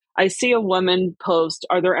I see a woman post,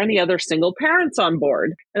 "Are there any other single parents on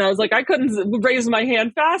board?" And I was like, I couldn't raise my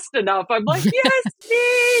hand fast enough. I'm like, yes,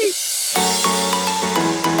 me.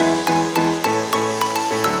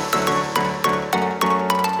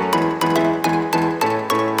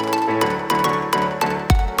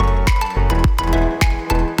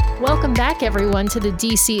 Welcome back, everyone, to the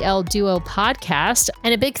DCL Duo podcast,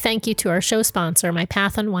 and a big thank you to our show sponsor, My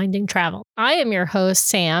Path Unwinding Travel. I am your host,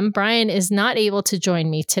 Sam. Brian is not able to join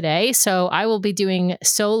me today, so I will be doing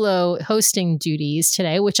solo hosting duties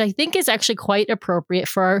today, which I think is actually quite appropriate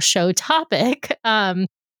for our show topic.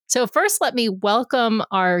 So first, let me welcome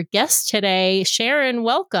our guest today. Sharon,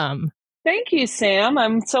 welcome. Thank you, Sam.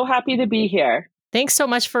 I'm so happy to be here. Thanks so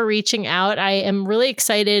much for reaching out. I am really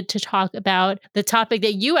excited to talk about the topic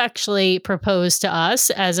that you actually proposed to us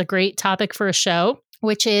as a great topic for a show,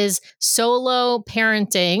 which is solo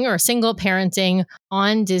parenting or single parenting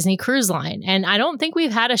on Disney Cruise Line. And I don't think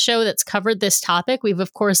we've had a show that's covered this topic. We've,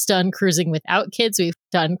 of course, done cruising without kids. We've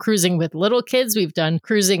done cruising with little kids. We've done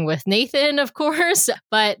cruising with Nathan, of course.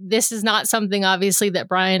 But this is not something, obviously, that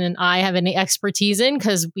Brian and I have any expertise in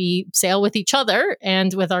because we sail with each other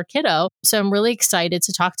and with our kiddo. So I'm really excited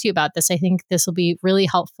to talk to you about this. I think this will be really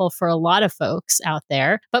helpful for a lot of folks out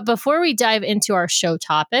there. But before we dive into our show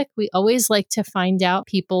topic, we always like to find out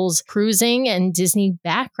people's cruising and Disney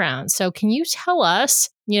background. So can you tell us,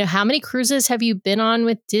 how many cruises have you been on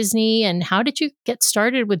with Disney and how did you get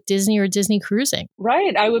started with Disney or Disney cruising?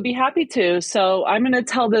 Right. I would be happy to. So I'm going to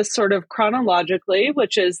tell this sort of chronologically,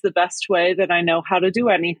 which is the best way that I know how to do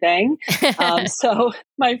anything. So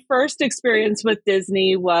my first experience with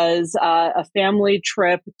Disney was a family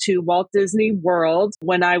trip to Walt Disney World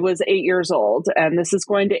when I was 8 years old. And this is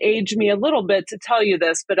going to age me a little bit to tell you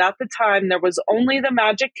this, but at the time there was only the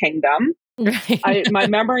Magic Kingdom. Right. My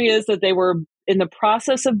memory is that they were in the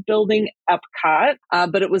process of building Epcot,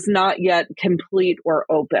 but it was not yet complete or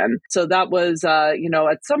open. So that was,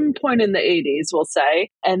 at some point in the 80s, we'll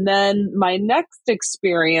say. And then my next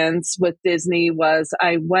experience with Disney was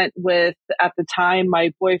I went with, at the time,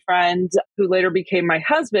 my boyfriend, who later became my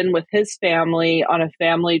husband, with his family on a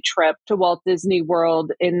family trip to Walt Disney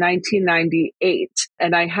World in 1998.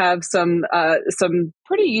 And I have some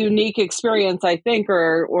pretty unique experience, I think,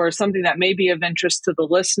 or something that may be of interest to the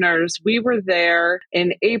listeners. We were there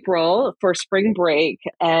in April for spring break,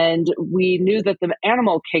 and we knew that the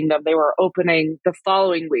Animal Kingdom, they were opening the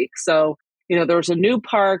following week. So, there was a new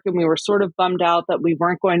park and we were sort of bummed out that we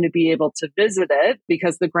weren't going to be able to visit it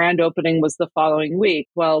because the grand opening was the following week.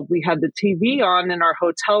 Well, we had the TV on in our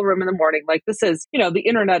hotel room in the morning. Like this is, the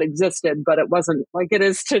internet existed, but it wasn't like it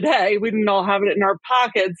is today. We didn't all have it in our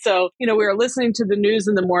pockets. So, we were listening to the news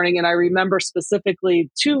in the morning and I remember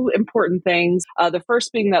specifically two important things. The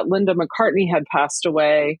first being that Linda McCartney had passed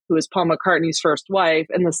away, who was Paul McCartney's first wife.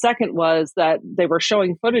 And the second was that they were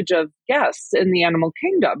showing footage of guests in the Animal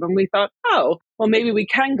Kingdom. And we thought, well, maybe we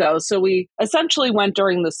can go. So we essentially went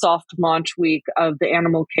during the soft launch week of the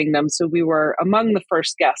Animal Kingdom. So we were among the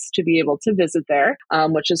first guests to be able to visit there,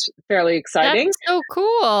 which is fairly exciting. That's so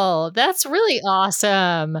cool. That's really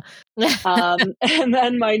awesome. And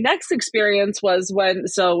then my next experience was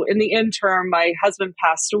so in the interim, my husband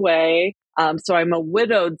passed away. So I'm a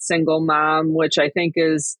widowed single mom, which I think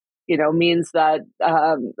is means that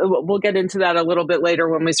we'll get into that a little bit later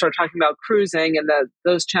when we start talking about cruising and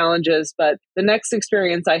those challenges. But the next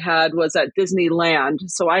experience I had was at Disneyland.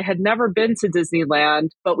 So I had never been to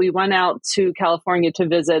Disneyland, but we went out to California to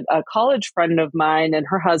visit a college friend of mine and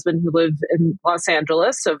her husband who lived in Los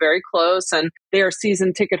Angeles, so very close. And they are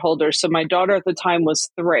season ticket holders. So my daughter at the time was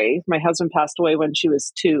 3. My husband passed away when she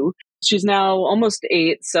was 2. She's now almost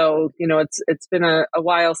 8, so it's been a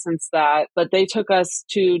while since that. But they took us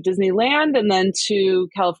to Disneyland and then to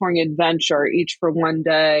California Adventure, each for one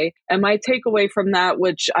day. And my takeaway from that,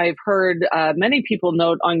 which I've heard many people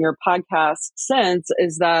note on your podcast since,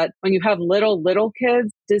 is that when you have little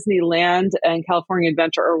kids, Disneyland and California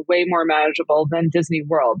Adventure are way more manageable than Disney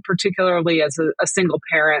World, particularly as a single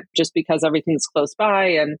parent, just because everything's close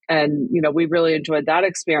by and we really enjoyed that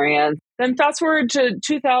experience. Then fast forward to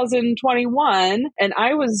 2021, and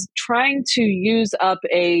I was trying to use up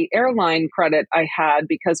a airline credit I had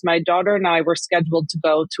because my daughter and I were scheduled to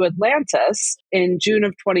go to Atlantis in June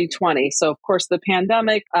of 2020. So, of course, the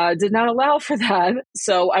pandemic did not allow for that.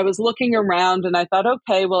 So I was looking around and I thought,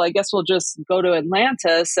 okay, well, I guess we'll just go to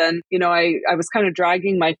Atlantis. And, I was kind of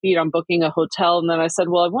dragging my feet on booking a hotel. And then I said,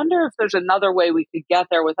 well, I wonder if there's another way we could get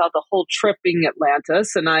there without the whole trip being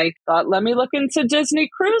Atlantis. And I thought, let me look into Disney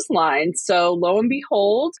Cruise Line. So lo and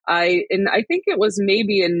behold, I think it was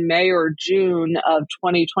maybe in May or June of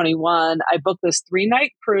 2021, I booked this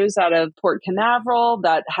 3-night cruise out of Port Canaveral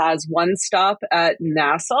that has one stop at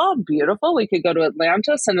Nassau. Beautiful. We could go to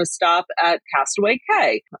Atlantis and a stop at Castaway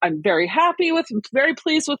Cay. I'm very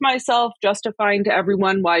pleased with myself, justifying to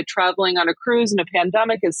everyone why traveling on a cruise in a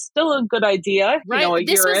pandemic is still a good idea. Right.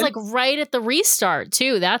 This was like right at the restart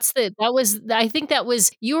too. I think that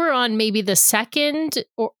was, you were on maybe the second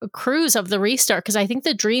cruise of the restart. Cause I think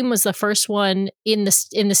the Dream was the first one in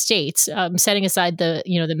the States, setting aside the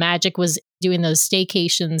Magic was doing those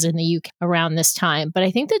staycations in the UK around this time. But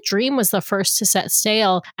I think the Dream was the first to set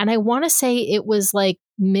sail. And I want to say it was like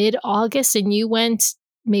mid-August and you went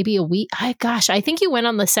maybe a week. I think you went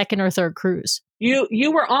on the second or third cruise.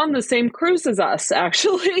 You were on the same cruise as us,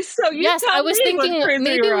 actually. So yes, I was thinking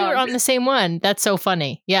maybe we were on the same one. That's so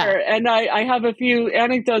funny. Yeah. Sure. And I have a few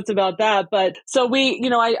anecdotes about that. But so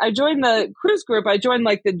I joined the cruise group. I joined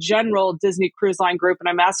like the general Disney Cruise Line group and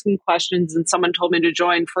I'm asking questions and someone told me to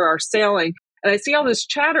join for our sailing. And I see all this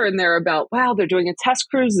chatter in there about, wow, they're doing a test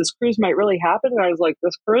cruise. This cruise might really happen. And I was like,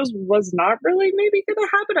 this cruise was not really maybe going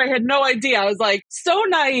to happen. I had no idea. I was like so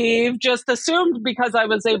naive, just assumed because I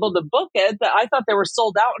was able to book it that I thought they were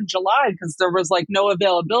sold out in July because there was like no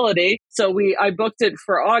availability. So I booked it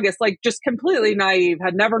for August, like just completely naive,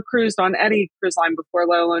 had never cruised on any cruise line before,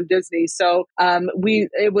 let alone Disney. So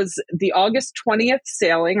it was the August 20th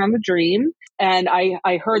sailing on the Dream. And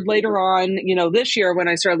I heard later on, this year when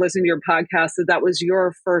I started listening to your podcast, that was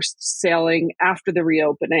your first sailing after the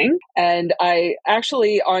reopening. And I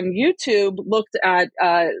actually on YouTube looked at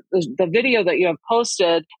the video that you have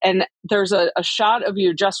posted, and there's a shot of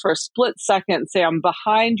you just for a split second, Sam,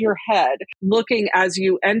 behind your head, looking as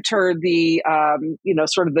you enter the,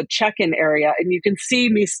 sort of the check-in area. And you can see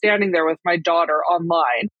me standing there with my daughter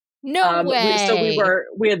online. No way.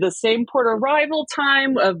 We had the same port arrival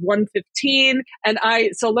time of 1:15. And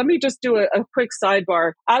so let me just do a quick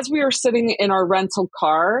sidebar. As we were sitting in our rental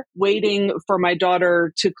car, waiting for my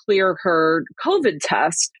daughter to clear her COVID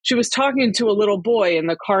test, she was talking to a little boy in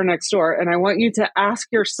the car next door. And I want you to ask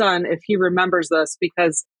your son if he remembers this,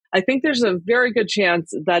 because I think there's a very good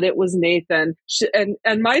chance that it was Nathan.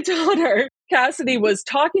 And my daughter, Cassidy, was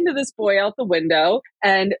talking to this boy out the window,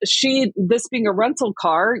 and this being a rental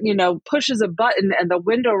car, pushes a button and the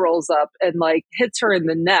window rolls up and like hits her in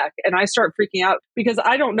the neck. And I start freaking out because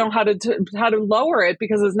I don't know how to lower it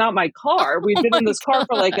because it's not my car. We've been in this car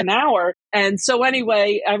for like an hour. And so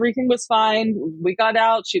anyway, everything was fine. We got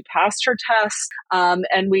out. She passed her test.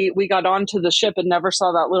 And we got onto the ship and never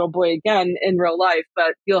saw that little boy again in real life.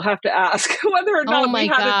 But you'll have to ask whether or not we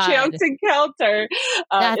had a chance encounter in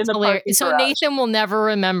the parking So Nathan will never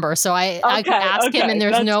remember. So I could ask him, and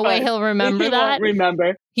there's no way he'll remember that. Won't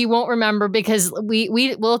remember. He won't remember because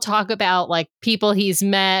we'll talk about like people he's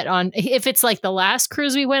met on. If it's like the last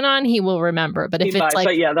cruise we went on, he will remember. But if it's like,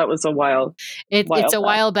 but yeah, that was a while. It's a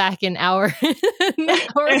while back in our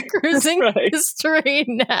cruising history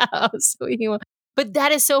now. So he won't. But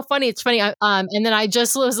that is so funny. It's funny. And then I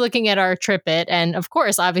just was looking at our TripIt. And of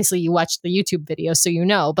course, obviously, you watched the YouTube video, so you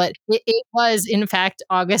know. But it was, in fact,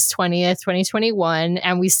 August 20th, 2021.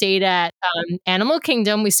 And we stayed at Animal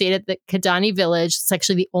Kingdom. We stayed at the Kidani Village. It's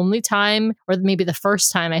actually the only time, or maybe the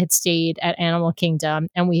first time I had stayed at Animal Kingdom.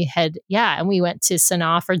 And we went to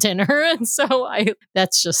Sanaa for dinner. And so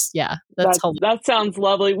that sounds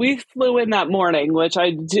lovely. We flew in that morning, which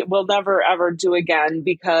will never, ever do again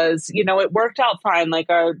because, it worked out fine. Like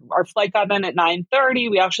our flight got in at 9:30.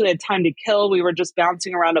 We actually had time to kill. We were just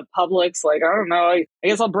bouncing around at Publix. Like, I don't know. I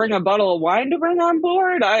guess I'll bring a bottle of wine to bring on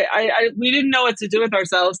board. We didn't know what to do with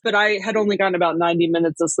ourselves, but I had only gotten about 90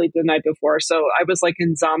 minutes of sleep the night before. So I was like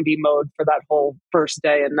in zombie mode for that whole first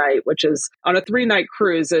day and night, which is on a 3-night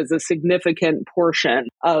cruise is a significant portion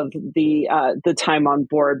of the time on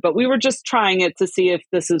board. But we were just trying it to see if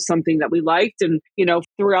this is something that we liked. And,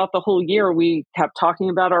 throughout the whole year, we kept talking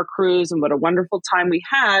about our cruise and what a wonderful wonderful time we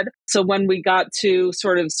had. So when we got to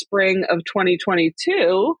sort of spring of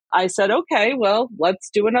 2022, I said, okay, well, let's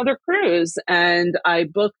do another cruise. And I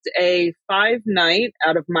booked a 5-night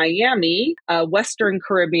out of Miami, Western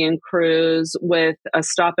Caribbean cruise with a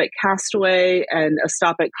stop at Castaway and a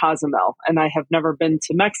stop at Cozumel. And I have never been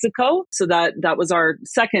to Mexico. So that was our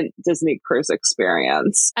second Disney cruise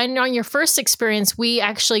experience. And on your first experience,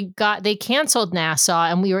 they canceled Nassau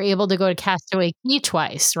and we were able to go to Castaway Key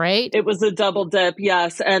twice, right? It was a double dip,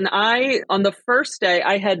 yes. And on the first day,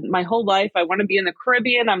 I had my whole life, I want to be in the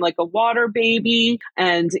Caribbean. I'm like a water baby.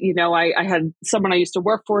 And, I had someone I used to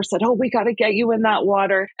work for said, oh, we got to get you in that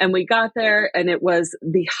water. And we got there and it was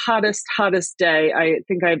the hottest day I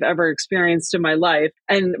think I've ever experienced in my life.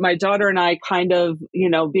 And my daughter and I kind of,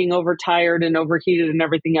 being overtired and overheated and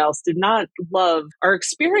everything else, did not love our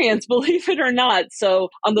experience, believe it or not. So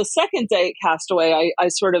on the second day at Castaway, I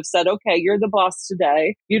sort of said, okay, you're the boss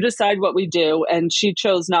today. You decide what we do. And she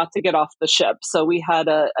chose not to get off the ship. So we had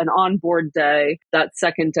an onboard day that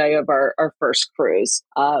second day of our first cruise,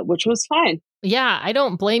 which was fine. Yeah, I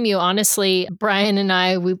don't blame you. Honestly, Brian and I,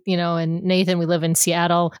 and Nathan, we live in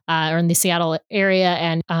Seattle or in the Seattle area,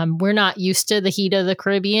 and we're not used to the heat of the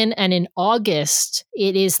Caribbean. And in August,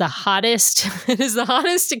 it is the hottest. It is the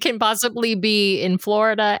hottest it can possibly be in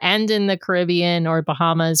Florida and in the Caribbean or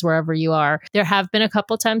Bahamas, wherever you are. There have been a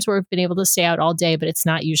couple of times where we've been able to stay out all day, but it's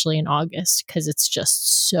not usually in August because it's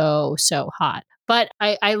just so hot. But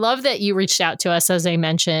I love that you reached out to us, as I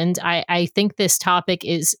mentioned. I think this topic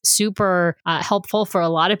is super helpful for a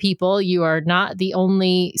lot of people. You are not the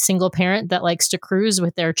only single parent that likes to cruise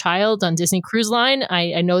with their child on Disney Cruise Line.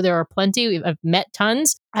 I know there are plenty. I've met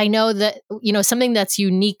tons. I know that, something that's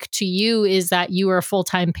unique to you is that you are a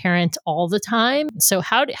full-time parent all the time. So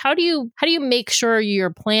how do you make sure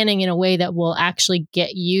you're planning in a way that will actually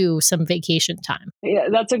get you some vacation time? Yeah,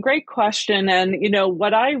 that's a great question. And,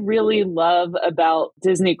 what I really love about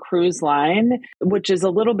Disney Cruise Line, which is a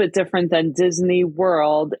little bit different than Disney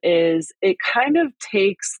World, is it kind of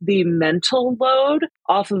takes the mental load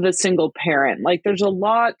off of a single parent. Like there's a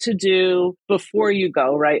lot to do before you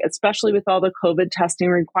go, right? Especially with all the COVID testing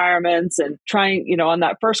requirements and trying, on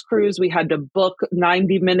that first cruise, we had to book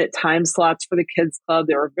 90-minute time slots for the kids club.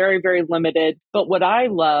 They were very, very limited. But what I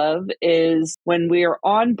love is when we are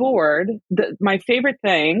on board, my favorite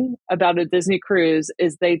thing about a Disney cruise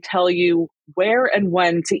is they tell you where and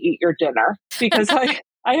when to eat your dinner, because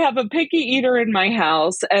I have a picky eater in my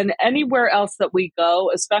house, and anywhere else that we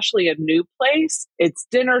go, especially a new place, it's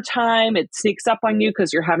dinner time. It sneaks up on you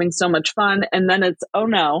because you're having so much fun. And then it's, oh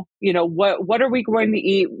no, what are we going to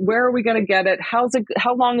eat? Where are we going to get it? How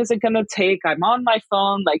long is it going to take? I'm on my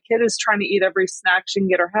phone. My kid is trying to eat every snack she can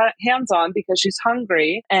get her hands on because she's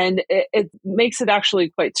hungry. And it makes it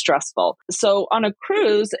actually quite stressful. So on a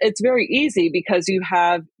cruise, it's very easy because you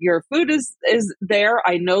have your food is there.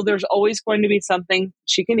 I know there's always going to be something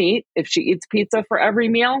she can eat. If she eats pizza for every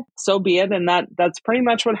meal, so be it. And that's pretty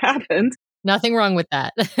much what happened. Nothing wrong with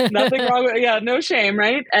that. Nothing wrong with, yeah, no shame,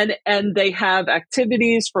 right? And they have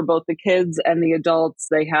activities for both the kids and the adults.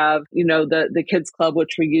 They have, the kids club,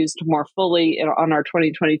 which we used more fully on our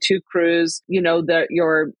 2022 cruise. That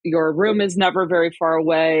your room is never very far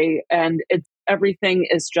away, and everything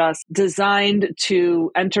is just designed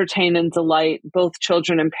to entertain and delight both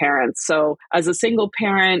children and parents. So as a single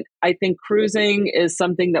parent, I think cruising is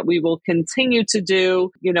something that we will continue to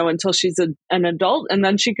do, until she's an adult, and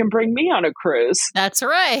then she can bring me on a cruise. That's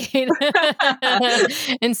right.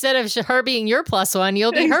 Instead of her being your plus one,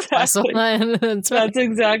 you'll be her plus one. That's right. That's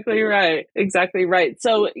exactly right. Exactly right.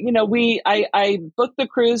 So, I booked the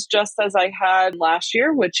cruise just as I had last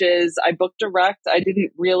year, which is I booked direct. I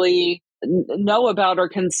didn't really know about or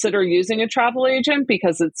consider using a travel agent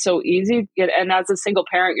because it's so easy. And as a single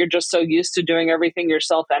parent, you're just so used to doing everything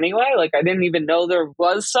yourself anyway. Like I didn't even know there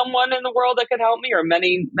was someone in the world that could help me, or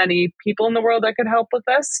many, many people in the world that could help with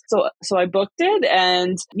this. So I booked it.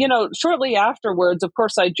 And, shortly afterwards, of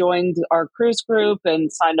course, I joined our cruise group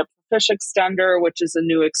and signed up for Fish Extender, which is a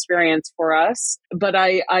new experience for us. But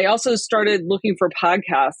I also started looking for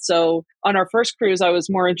podcasts. So on our first cruise, I was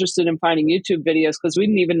more interested in finding YouTube videos because we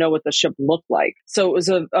didn't even know what the ship looked like. So it was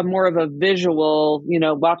a more of a visual,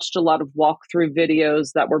 watched a lot of walkthrough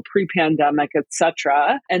videos that were pre-pandemic,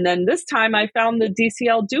 etc. And then this time I found the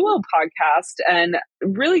DCL Duo podcast and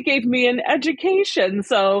really gave me an education.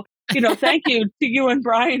 So thank you to you and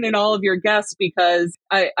Brian and all of your guests, because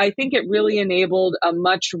I think it really enabled a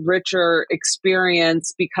much richer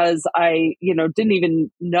experience because I, didn't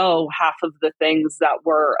even know half of the things that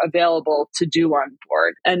were available to do on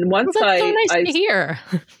board. And once that's so nice to hear.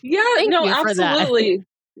 Yeah, Thank no, you for absolutely. that.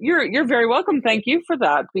 You're very welcome. Thank you for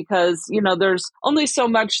that, because, there's only so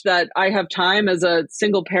much that I have time as a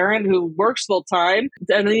single parent who works full time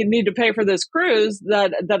and I need to pay for this cruise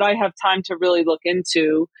that I have time to really look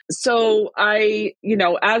into. So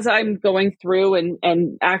as I'm going through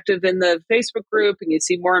and active in the Facebook group, and you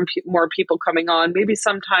see more people coming on, maybe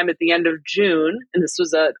sometime at the end of June, and this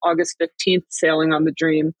was at August 15th, Sailing on the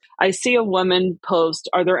Dream, I see a woman post,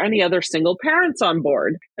 "Are there any other single parents on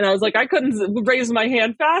board?" And I was like, I couldn't raise my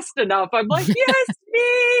hand fast enough. I'm like, yes,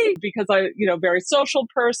 me, because very social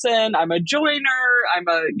person. I'm a joiner. I'm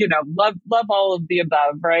love all of the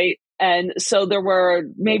above, right? And so there were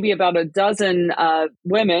maybe about a dozen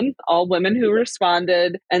women, all women, who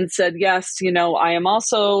responded and said, yes, I am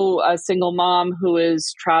also a single mom who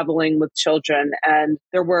is traveling with children. And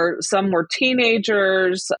some were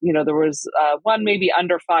teenagers, there was one maybe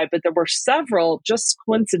under 5, but there were several, just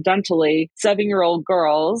coincidentally, 7-year-old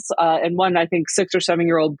girls and one, I think, 6 or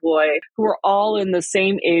 7-year-old boy, who were all in the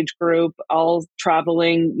same age group, all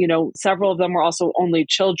traveling. Several of them were also only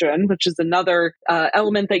children, which is another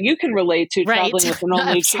element that you can relate to, right. traveling with an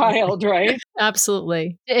only child, right?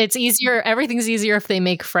 Absolutely. It's easier. Everything's easier if they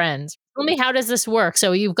make friends. Tell me, how does this work?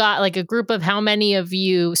 So you've got like a group of how many of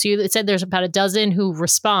you? So you said there's about a dozen who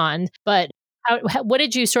respond, but what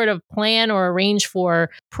did you sort of plan or arrange for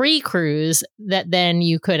pre-cruise that then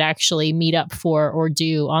you could actually meet up for or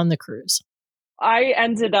do on the cruise? I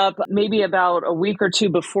ended up maybe about a week or two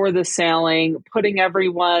before the sailing, putting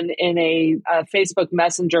everyone in a Facebook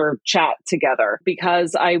Messenger chat together,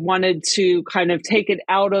 because I wanted to kind of take it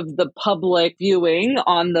out of the public viewing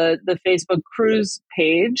on the Facebook cruise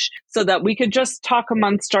page, so that we could just talk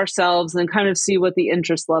amongst ourselves and kind of see what the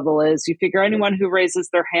interest level is. You figure anyone who raises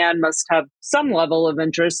their hand must have some level of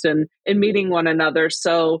interest in meeting one another.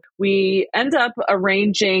 So we end up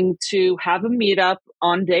arranging to have a meetup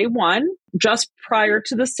on day one, just prior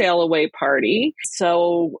to the sail away party.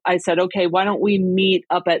 So I said, okay, why don't we meet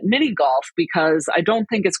up at mini golf? Because I don't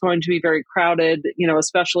think it's going to be very crowded,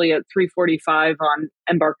 especially at 3:45 on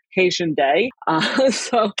embarkation day.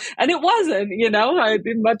 And it wasn't,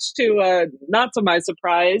 much to, not to my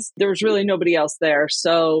surprise, there was really nobody else there.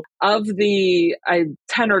 So of the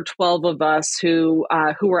 10 or 12 of us who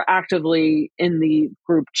were actively in the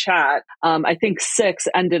group chat, I think 6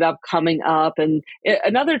 ended up coming up. And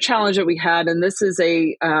another challenge that we had, and this is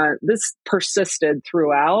this persisted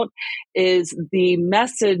throughout, is the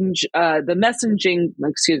messaging.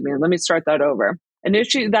 Excuse me. Let me start that over. An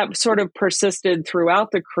issue that sort of persisted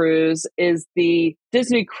throughout the cruise is the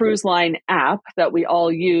Disney Cruise Line app that we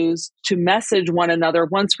all use to message one another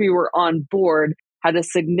once we were on board had a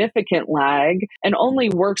significant lag, and only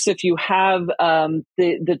works if you have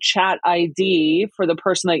the chat ID for the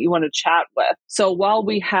person that you want to chat with. So while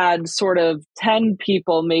we had sort of 10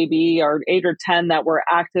 people, maybe, or 8 or 10 that were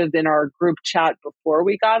active in our group chat before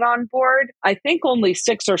we got on board, I think only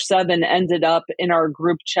 6 or 7 ended up in our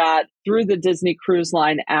group chat through the Disney Cruise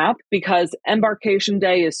Line app, because embarkation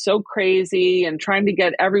day is so crazy, and trying to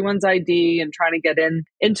get everyone's ID and trying to get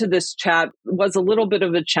into this chat was a little bit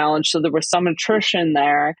of a challenge. So there was some attrition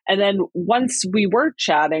there. And then once we were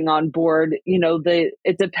chatting on board,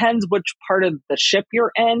 it depends which part of the ship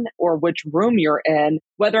you're in or which room you're in,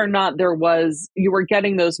 whether or not you were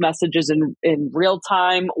getting those messages in real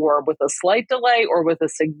time, or with a slight delay, or with a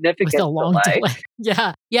significant delay.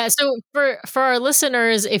 Yeah. Yeah. So for our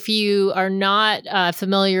listeners, if you are not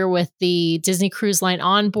familiar with the Disney Cruise Line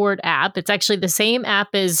onboard app, it's actually the same app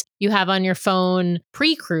as you have on your phone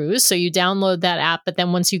pre-cruise. So you download that app, but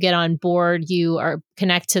then once you get on board, you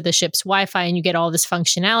connect to the ship's Wi-Fi and you get all this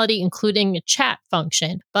functionality, including a chat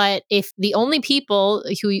function. But if the only people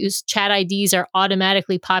who use chat IDs are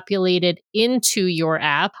automatically populated into your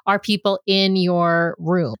app are people in your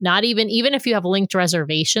room, not even if you have linked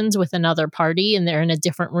reservations with another party and they're in a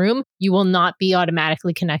different room, you will not be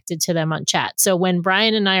automatically connected to them on chat. So when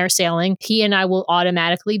Brian and I are sailing, he and I will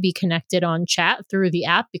automatically be connected on chat through the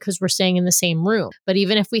app because we're staying in the same room. But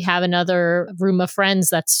even if we have another room of friends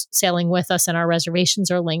that's sailing with us and our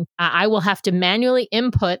reservations are linked, I will have to manually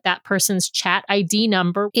input that person's chat ID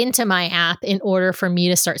number into my app in order for me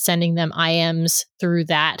to start sending them IMs through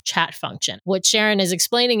that chat function. What Sharon is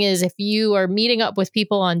explaining is if you are meeting up with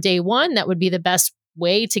people on day one, that would be the best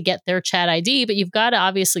way to get their chat ID, but you've got to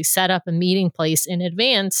obviously set up a meeting place in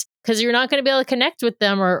advance, because you're not going to be able to connect with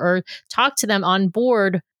them or talk to them on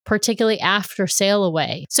board, particularly after sail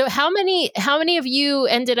away. So how many of you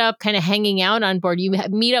ended up kind of hanging out on board? You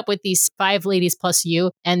meet up with these 5 ladies plus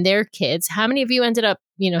you and their kids. How many of you ended up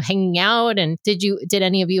hanging out? And did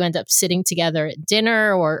any of you end up sitting together at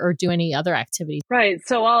dinner or do any other activities? Right.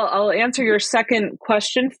 So I'll answer your second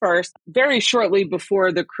question first. Very shortly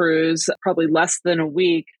before the cruise, probably less than a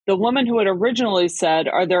week, the woman who had originally said,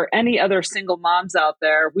 "Are there any other single moms out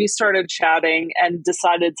there?" We started chatting and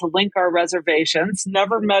decided to link our reservations.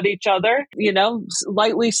 Never met each other,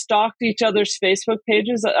 lightly stalked each other's Facebook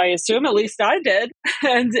pages. I assume, at least I did.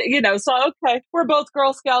 And, so, okay, we're both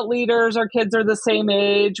Girl Scout leaders. Our kids are the same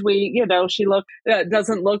age. She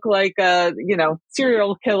doesn't look like a,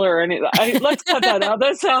 serial killer or anything. Let's cut that out.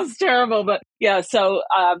 That sounds terrible. But yeah, so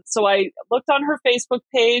I looked on her Facebook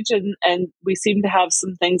page and we seemed to have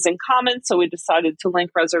some things in common. So we decided to link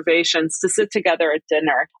reservations to sit together at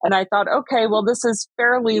dinner. And I thought, okay, well, this is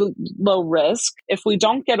fairly low risk. If we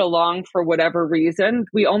don't get along for whatever reason,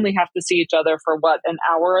 we only have to see each other for an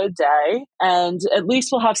hour a day. And at least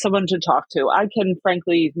we'll have someone to talk to. I can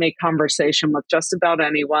frankly make conversation with just about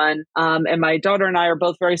anyone. And my daughter and I are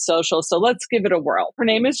both very social. So let's give it a whirl. Her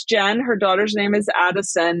name is Jen. Her daughter's name is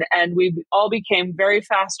Addison. And we all became very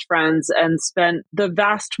fast friends and spent the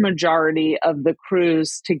vast majority of the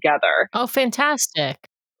cruise together. Oh, fantastic.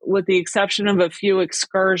 With the exception of a few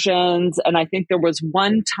excursions. And I think there was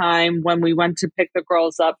one time when we went to pick the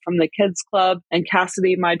girls up from the kids club and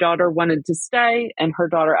Cassidy, my daughter, wanted to stay and her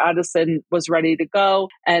daughter Addison was ready to go.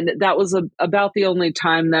 And that was about the only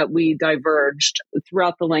time that we diverged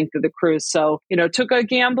throughout the length of the cruise. So, took a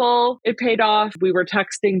gamble. It paid off. We were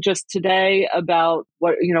texting just today about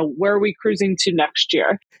where are we cruising to next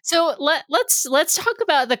year? So let's talk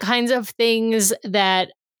about the kinds of things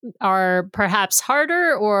that are perhaps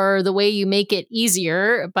harder or the way you make it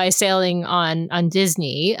easier by sailing on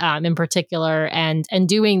Disney in particular and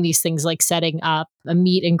doing these things like setting up a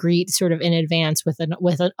meet and greet sort of in advance with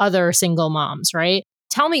other single moms, right?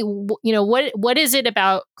 Tell me, what is it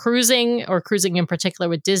about cruising or cruising in particular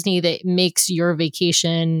with Disney that makes your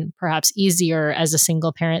vacation perhaps easier as a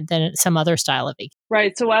single parent than some other style of vacation?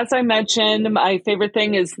 Right. So as I mentioned, my favorite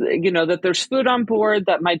thing is, that there's food on board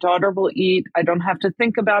that my daughter will eat. I don't have to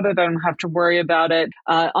think about it. I don't have to worry about it.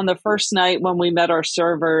 On the first night when we met our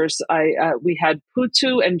servers, we had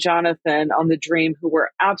Putu and Jonathan on the Dream who were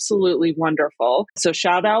absolutely wonderful. So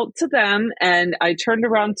shout out to them. And I turned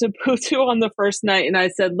around to Putu on the first night and I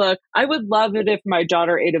said, look, I would love it if my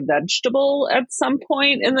daughter ate a vegetable at some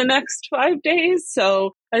point in the next 5 days.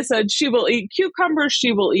 So I said, she will eat cucumbers,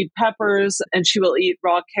 she will eat peppers, and she will eat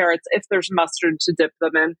raw carrots if there's mustard to dip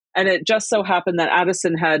them in. And it just so happened that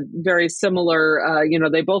Addison had very similar,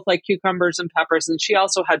 they both like cucumbers and peppers. And she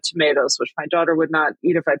also had tomatoes, which my daughter would not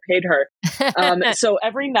eat if I paid her. So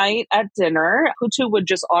every night at dinner, Putu would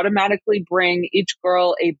just automatically bring each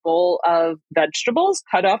girl a bowl of vegetables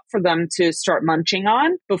cut up for them to start munching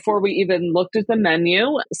on before we even looked at the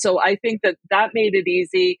menu. So I think that made it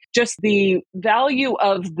easy. Just the value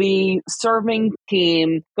of the serving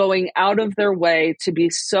team going out of their way to be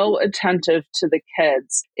so attentive to the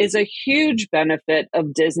kids is a huge benefit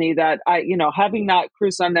of Disney that having not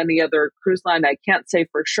cruised on any other cruise line, I can't say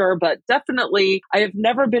for sure, but definitely I have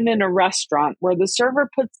never been in a restaurant where the server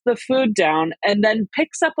puts the food down and then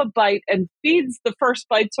picks up a bite and feeds the first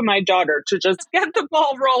bite to my daughter to just get the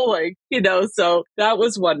ball rolling, so that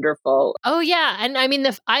was wonderful. Oh yeah. And I mean,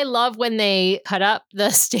 I love when they cut up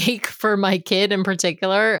the steak for my kid in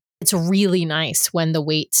particular. It's really nice when the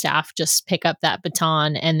wait staff just pick up that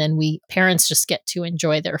baton and then parents just get to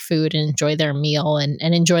enjoy their food and enjoy their meal and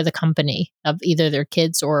enjoy the company of either their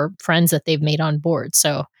kids or friends that they've made on board.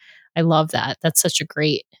 So I love that. That's such a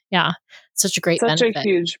great benefit. Such a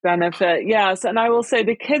huge benefit. Yes. And I will say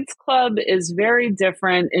the kids club is very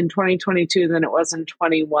different in 2022 than it was in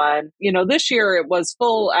 21. This year it was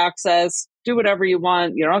full access. Do whatever you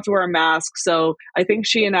want. You don't have to wear a mask. So I think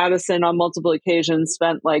she and Addison on multiple occasions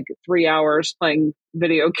spent like 3 hours playing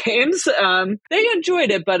video games. They enjoyed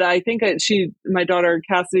it, but I think my daughter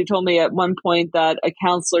Cassidy told me at one point that a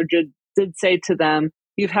counselor did say to them,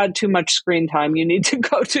 "You've had too much screen time. You need to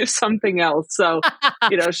go do something else." So,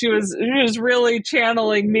 she was really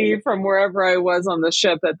channeling me from wherever I was on the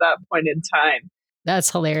ship at that point in time.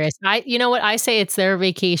 That's hilarious. You know what? I say it's their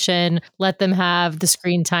vacation. Let them have the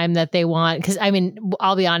screen time that they want. Because I mean,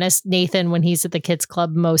 I'll be honest, Nathan, when he's at the kids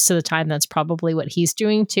club, most of the time, that's probably what he's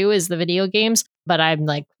doing too, is the video games. But I'm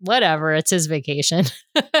like, whatever, it's his vacation.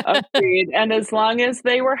 Agreed. And as long as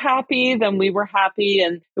they were happy, then we were happy,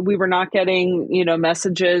 and we were not getting,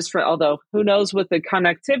 messages although who knows with the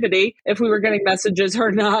connectivity, if we were getting messages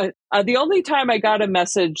or not. The only time I got a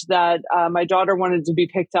message that my daughter wanted to be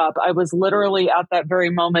picked up, I was literally at that very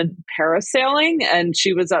moment parasailing, and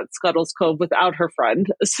she was at Scuttle's Cove without her friend.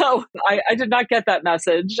 So I did not get that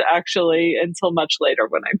message actually until much later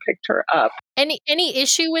when I picked her up. Any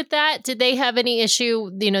issue with that? Did they have any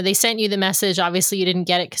issue? They sent you the message. Obviously, you didn't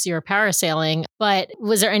get it because you were parasailing. But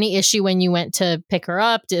was there any issue when you went to pick her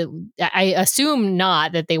up? I assume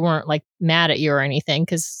not, that they weren't like mad at you or anything,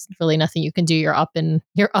 because really nothing you can do. You're up in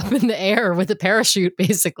the air with a parachute,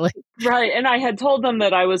 basically. Right. And I had told them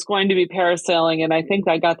that I was going to be parasailing, and I think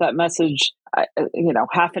I got that message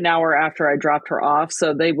half an hour after I dropped her off.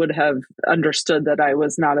 So they would have understood that I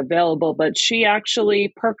was not available. But she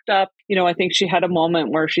actually perked up. I think she had a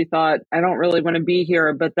moment where she thought, I don't really want to be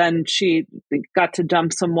here. But then she got to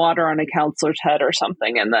dump some water on a counselor's head or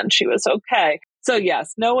something, and then she was okay. So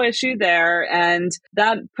yes, no issue there. And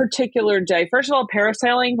that particular day, first of all,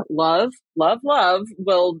 parasailing, love, love, love.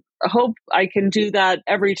 Will hope I can do that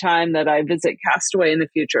every time that I visit Castaway in the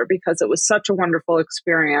future, because it was such a wonderful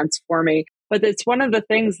experience for me. But it's one of the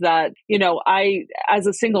things that, I, as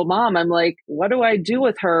a single mom, I'm like, what do I do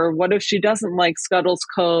with her? What if she doesn't like Scuttle's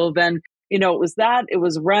Cove? And it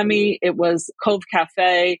was Remy, it was Cove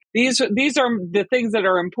Cafe. These are the things that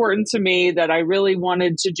are important to me that I really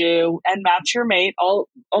wanted to do, and match your mate.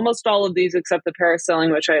 Almost all of these except the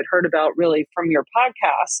parasailing, which I had heard about really from your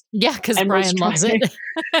podcast. Yeah, because Brian loves it.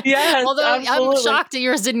 Yes, although absolutely. I'm shocked that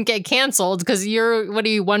yours didn't get canceled, because you're, what are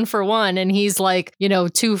you, 1 for 1, and he's like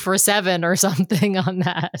 2 for 7 or something on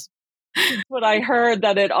that. What I heard,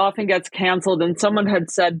 that it often gets canceled, and someone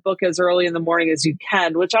had said book as early in the morning as you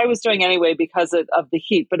can, which I was doing anyway because of the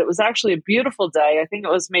heat. But it was actually a beautiful day. I think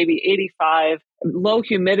it was maybe 85, low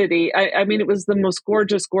humidity. I mean, it was the most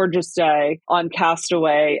gorgeous, gorgeous day on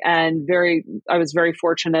Castaway, and I was very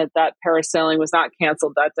fortunate that parasailing was not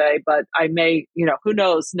canceled that day. But I may, who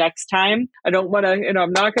knows, next time. I don't want to,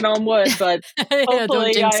 I'm knocking on wood, but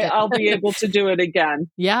hopefully I'll be able to do it again.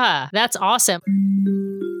 Yeah, that's awesome.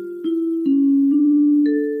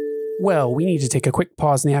 Well, we need to take a quick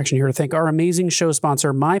pause in the action here to thank our amazing show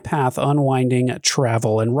sponsor, My Path Unwinding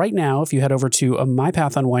Travel. And right now, if you head over to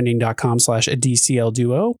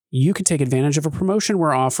mypathunwinding.com/DCLduo, you can take advantage of a promotion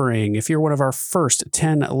we're offering. If you're one of our first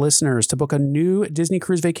 10 listeners to book a new Disney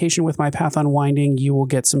cruise vacation with My Path Unwinding, you will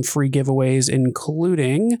get some free giveaways,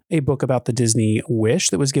 including a book about the Disney Wish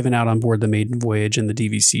that was given out on board the Maiden Voyage and the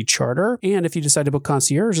DVC Charter. And if you decide to book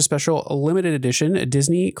Concierge, a special limited edition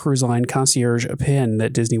Disney Cruise Line Concierge pin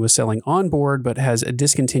that Disney was selling on board but has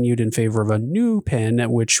discontinued in favor of a new pin,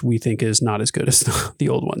 which we think is not as good as the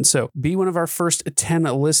old one. So be one of our first 10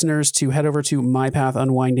 listeners to head over to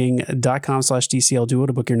mypathunwinding.com/DCLduo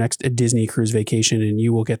to book your next Disney cruise vacation, and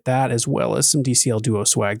you will get that as well as some DCL Duo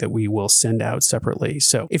swag that we will send out separately.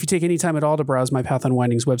 So if you take any time at all to browse My Path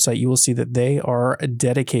Unwinding's website, you will see that they are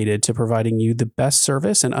dedicated to providing you the best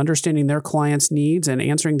service and understanding their clients' needs and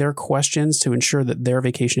answering their questions to ensure that their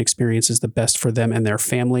vacation experience is the best for them and their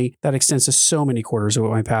family. That extends to so many quarters of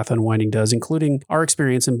what My Path Unwinding does, including our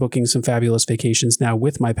experience in booking some fabulous vacations now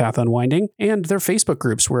with My Path Unwinding, and their Facebook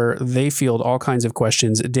groups where they field all kinds of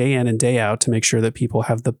questions day in and day out to make sure that people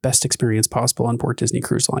have the best experience possible on board Disney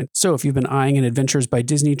Cruise Line. So if you've been eyeing an Adventures by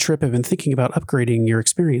Disney trip, have been thinking about upgrading your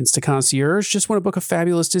experience to Concierge, just want to book a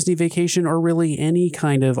fabulous Disney vacation, or really any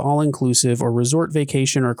kind of all-inclusive or resort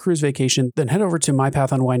vacation or cruise vacation, then head over to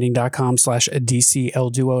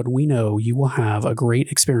mypathunwinding.com/DCLduo, and we know you will have a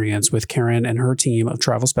great experience with Karen and her team of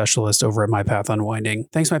travel specialists over at My Path Unwinding.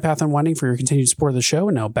 Thanks, My Path Unwinding, for your continued support of the show.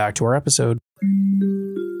 And now back to our episode.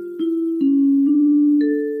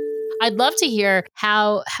 I'd love to hear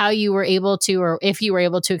how you were able to, or if you were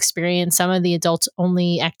able to experience some of the adults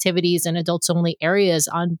only activities and adults only areas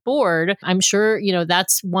on board. I'm sure,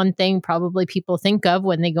 that's one thing probably people think of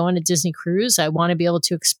when they go on a Disney cruise. I want to be able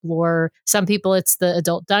to explore. Some people, it's the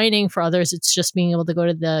adult dining. For others, it's just being able to go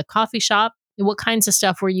to the coffee shop. What kinds of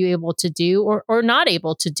stuff were you able to do or not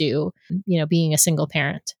able to do, being a single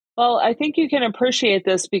parent? Well, I think you can appreciate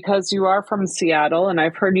this because you are from Seattle, and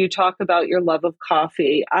I've heard you talk about your love of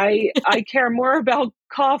coffee. I care more about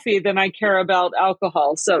coffee than I care about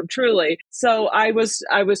alcohol. So truly. So I was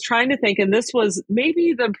trying to think, and this was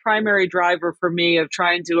maybe the primary driver for me of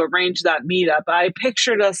trying to arrange that meetup. I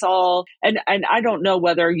pictured us all, and I don't know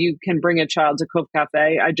whether you can bring a child to Cove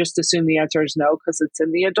Cafe. I just assume the answer is no, because it's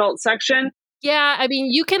in the adult section. Yeah, I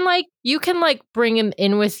mean, you can bring him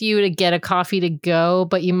in with you to get a coffee to go,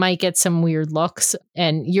 but you might get some weird looks.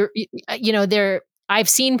 And I've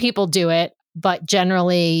seen people do it, but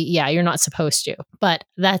generally, yeah, you're not supposed to. But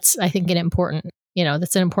that's, I think,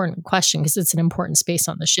 that's an important question because it's an important space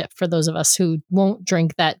on the ship for those of us who won't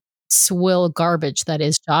drink that swill garbage that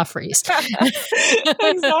is Joffrey's.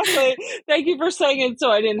 Exactly. Thank you for saying it so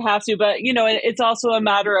I didn't have to. But, it's also a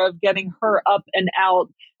matter of getting her up and out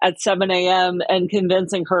at 7 a.m. and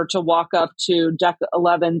convincing her to walk up to deck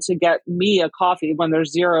 11 to get me a coffee when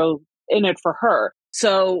there's zero in it for her.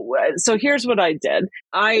 So here's what I did.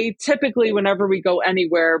 I typically, whenever we go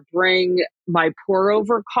anywhere, bring my pour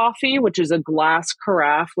over coffee, which is a glass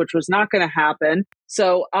carafe, which was not going to happen.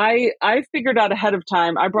 So I figured out ahead of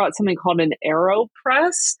time, I brought something called an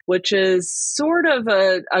AeroPress, which is sort of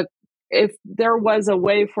if there was a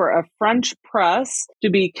way for a French press to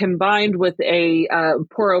be combined with a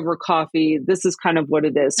pour over coffee, this is kind of what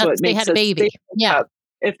it is. So it makes had a baby. Yeah. Cup.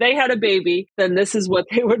 If they had a baby, then this is what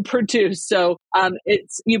they would produce. So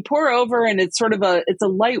you pour over, and it's it's a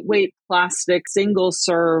lightweight plastic single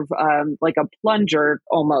serve, like a plunger,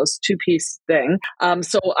 almost 2-piece thing.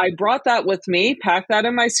 So I brought that with me, packed that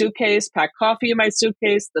in my suitcase, packed coffee in my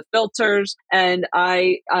suitcase, the filters, and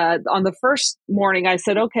I on the first morning I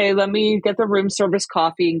said, okay, let me get the room service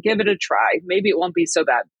coffee and give it a try. Maybe it won't be so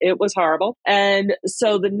bad. It was horrible. And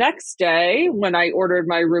so the next day, when I ordered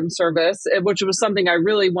my room service, which was something I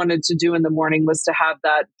really wanted to do in the morning, was to have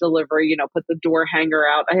that delivery, put the door hanger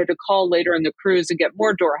out. I had to call later in the cruise and get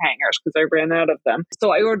more door hangers because I ran out of them.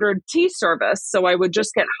 So I ordered tea service. So I would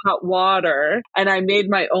just get hot water, and I made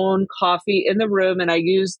my own coffee in the room, and I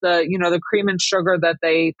used the cream and sugar that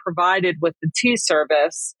they provided with the tea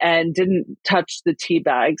service and didn't touch the tea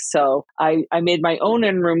bags. So I made my own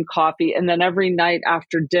in-room coffee. And then every night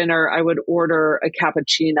after dinner, I would order a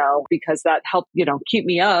cappuccino because that helped, keep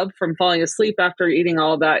me up from falling asleep after eating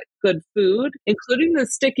all that good food, including the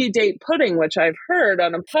sticky date pudding, which I've heard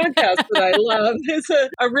on a podcast that I love. It's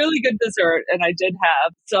a really good dessert, and I did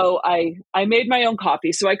have. So I made my own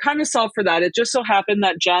coffee. So I kind of solved for that. It just so happened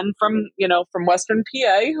that Jen from Western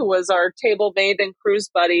PA, who was our table mate and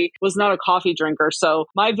cruise buddy, was not a coffee drinker. So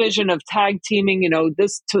my vision of tag teaming,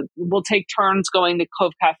 we'll take turns going to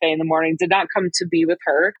Cove Cafe in the morning, did not come to be with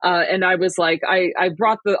her. And I was like, I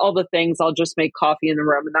brought all the things. I'll just make coffee in the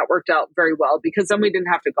room. And that worked out very well because then we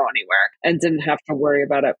didn't have to go anywhere and didn't have to worry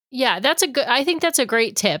about it. Yeah, I think that's a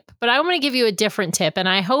great tip, but I want to give you a different tip. And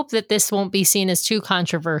I hope that this won't be seen as too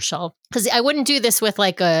controversial because I wouldn't do this with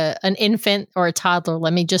like an infant or a toddler.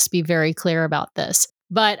 Let me just be very clear about this.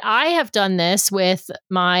 But I have done this with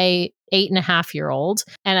my 8.5-year-old,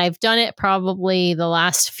 and I've done it probably the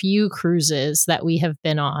last few cruises that we have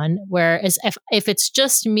been on, whereas if it's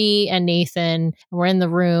just me and Nathan, we're in the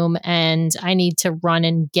room and I need to run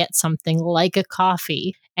and get something like a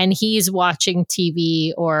coffee, and he's watching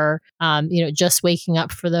TV or, just waking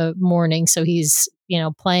up for the morning. So he's,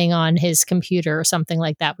 playing on his computer or something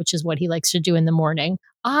like that, which is what he likes to do in the morning.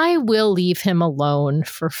 I will leave him alone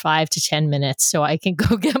for 5 to 10 minutes so I can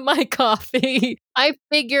go get my coffee. I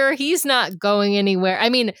figure he's not going anywhere. I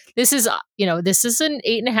mean, this is an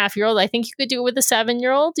 8.5-year-old. I think you could do it with a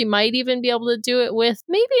 7-year-old. You might even be able to do it with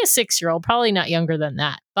maybe a 6-year-old, probably not younger than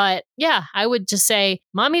that. But yeah, I would just say,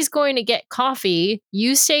 Mommy's going to get coffee.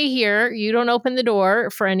 You stay here. You don't open the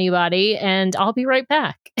door for anybody, and I'll be right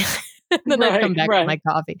back. Then I come back with my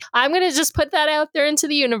coffee. I'm going to just put that out there into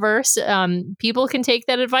the universe. People can take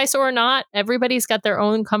that advice or not. Everybody's got their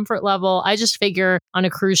own comfort level. I just figure on a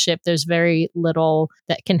cruise ship, there's very little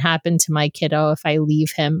that can happen to my kiddo if I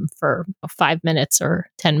leave him for 5 minutes or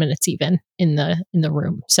 10 minutes even in the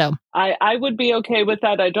room. So I would be okay with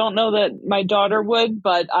that. I don't know that my daughter would,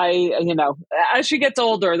 but as she gets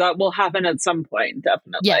older, that will happen at some point,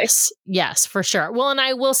 definitely. Yes, for sure. Well, and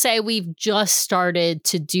I will say we've just started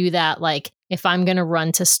to do that. Like if I'm going to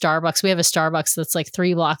run to Starbucks, we have a Starbucks that's like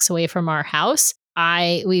 3 blocks away from our house.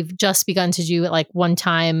 We've just begun to do it like one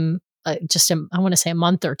time. I want to say a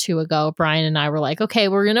month or two ago, Brian and I were like, okay,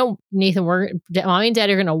 Mommy and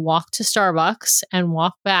Daddy are going to walk to Starbucks and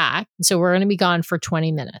walk back. So we're going to be gone for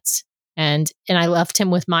 20 minutes. And I left him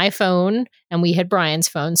with my phone, and we had Brian's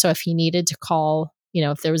phone. So if he needed to call,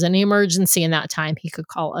 if there was any emergency in that time, he could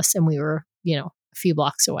call us, and we were, a few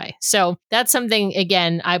blocks away. So that's something,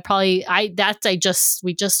 again, we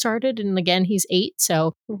just started. And again, he's 8.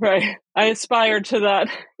 So right. I aspire to that.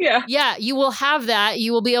 Yeah. Yeah, you will have that.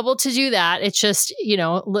 You will be able to do that. It's just,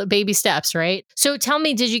 baby steps, right? So tell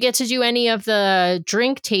me, did you get to do any of the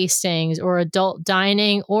drink tastings or adult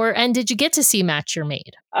dining, and did you get to see Match Your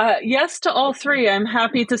Maid? Yes to all three. I'm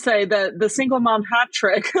happy to say that the single mom hat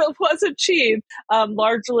trick was achieved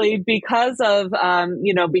largely because of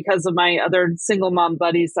my other single mom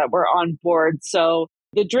buddies that were on board. So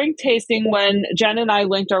the drink tasting, when Jen and I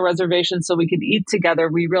linked our reservations so we could eat together,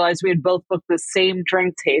 we realized we had both booked the same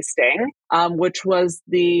drink tasting, which was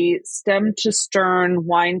the Stem to Stern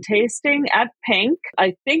wine tasting at Pink.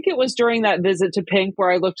 I think it was during that visit to Pink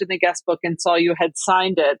where I looked in the guest book and saw you had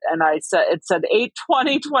signed it. And it said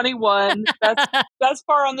 8/20/21. That's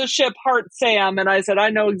far on the ship, Heart Sam. And I said, I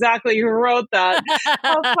know exactly who wrote that.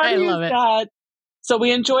 How funny is that? So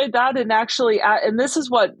we enjoyed that. And actually, and this is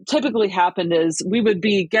what typically happened is we would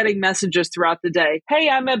be getting messages throughout the day. Hey,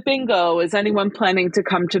 I'm at bingo. Is anyone planning to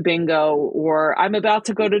come to bingo? Or I'm about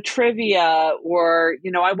to go to trivia, or,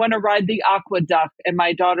 I want to ride the aqueduct and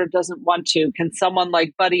my daughter doesn't want to. Can someone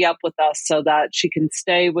buddy up with us so that she can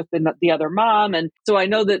stay with the other mom? And so I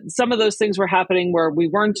know that some of those things were happening where we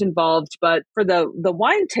weren't involved, but for the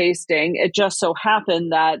wine tasting, it just so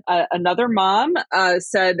happened that another mom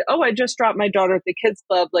said, oh, I just dropped my daughter at the kids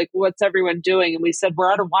club. What's everyone doing? And we said,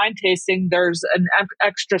 we're at a wine tasting. There's an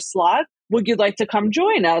extra slot. Would you like to come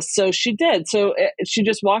join us? So she did. So she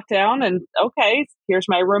just walked down and, okay, here's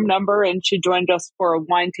my room number. And she joined us for a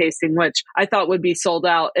wine tasting, which I thought would be sold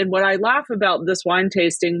out. And what I laugh about this wine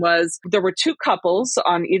tasting was there were two couples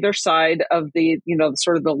on either side of the,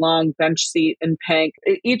 sort of the long bench seat in Pink,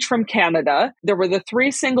 each from Canada. There were the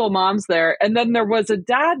three single moms there. And then there was a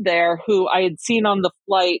dad there who I had seen on the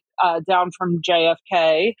flight down from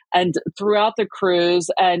JFK and throughout the cruise,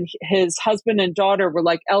 and his husband and daughter were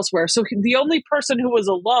elsewhere. So the only person who was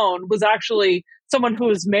alone was actually someone who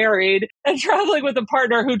was married and traveling with a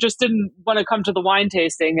partner who just didn't want to come to the wine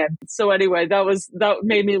tasting. And so anyway, that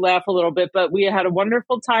made me laugh a little bit, but we had a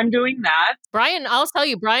wonderful time doing that. Brian, I'll tell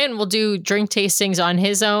you, Brian will do drink tastings on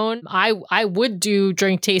his own. I would do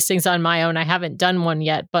drink tastings on my own. I haven't done one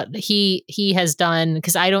yet, but he has done,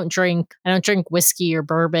 because I don't drink whiskey or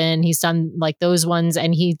bourbon. He's done those ones,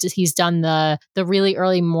 and he's done the really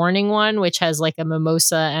early morning one, which has a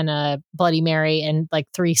mimosa and a Bloody Mary and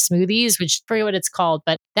 3 smoothies, which I forget what it's called,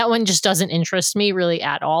 but that one just doesn't interest me really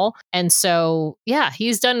at all. And so, yeah,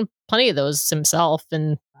 he's done plenty of those himself,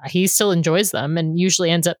 and he still enjoys them and usually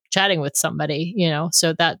ends up chatting with somebody,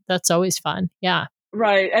 so that's always fun. Yeah.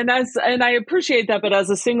 Right. And I appreciate that. But as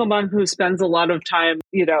a single mom who spends a lot of time,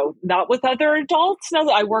 not with other adults, now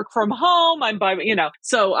that I work from home, I'm by,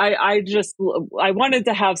 so I wanted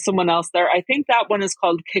to have someone else there. I think that one is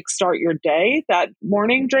called Kickstart Your Day, that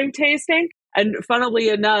morning drink tasting. And funnily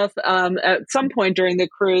enough, at some point during the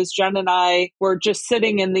cruise, Jen and I were just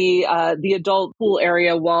sitting in the adult pool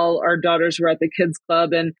area while our daughters were at the kids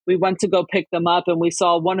club, and we went to go pick them up, and we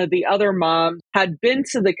saw one of the other moms had been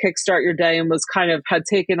to the Kickstart Your Day and was had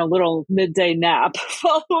taken a little midday nap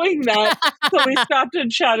following that. So we stopped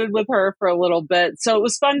and chatted with her for a little bit. So it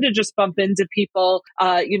was fun to just bump into people,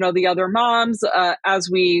 the other moms, as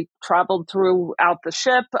we traveled throughout the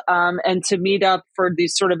ship, and to meet up for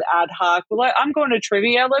these sort of ad hoc, I'm going to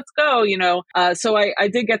trivia, let's go, So I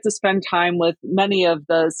did get to spend time with many of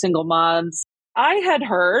the single moms. I had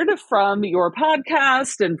heard from your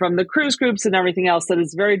podcast and from the cruise groups and everything else that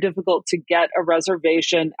it's very difficult to get a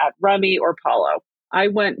reservation at Remy or Palo. I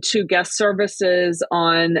went to guest services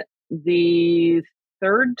on the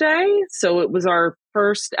third day. So it was our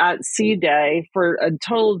first at sea day for a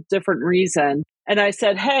total different reason. And I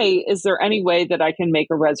said, hey, is there any way that I can make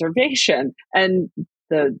a reservation? And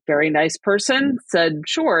the very nice person said,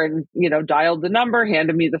 sure. And, dialed the number,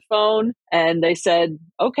 handed me the phone. And they said,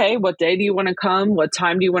 okay, what day do you want to come? What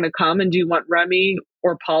time do you want to come? And do you want Remy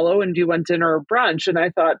or Palo? And do you want dinner or brunch? And I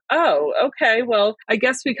thought, oh, okay, well, I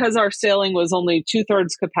guess because our sailing was only 2/3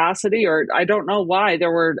 capacity, or I don't know why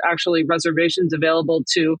there were actually reservations available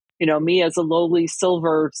to, me as a lowly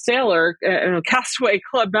silver sailor and a Castaway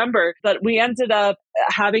Club member, but we ended up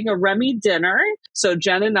having a Remy dinner. So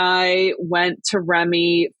Jen and I went to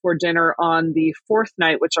Remy for dinner on the fourth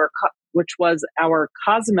night, which was our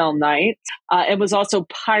Cozumel night. It was also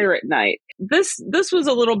Pirate Night. This was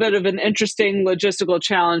a little bit of an interesting logistical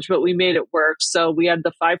challenge, but we made it work. So we had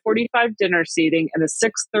the 5:45 dinner seating and a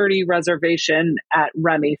 6:30 reservation at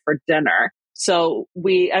Remy for dinner. So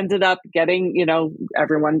we ended up getting,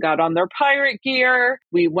 everyone got on their pirate gear.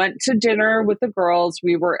 We went to dinner with the girls.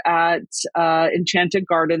 We were at Enchanted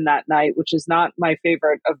Garden that night, which is not my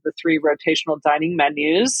favorite of the 3 rotational dining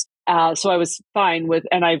menus. So I was fine with,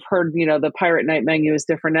 and I've heard, the pirate night menu is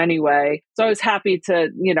different anyway. So I was happy to,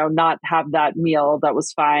 not have that meal. That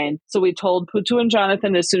was fine. So we told Putu and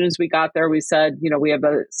Jonathan as soon as we got there, we said, we have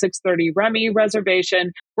a 6:30 Remy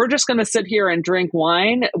reservation. We're just going to sit here and drink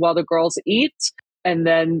wine while the girls eat. And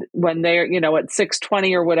then when they're, at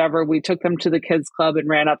 6:20 or whatever, we took them to the kids club and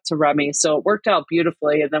ran up to Remy. So it worked out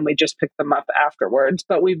beautifully. And then we just picked them up afterwards.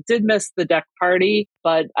 But we did miss the deck party.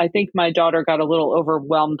 But I think my daughter got a little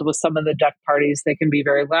overwhelmed with some of the deck parties. They can be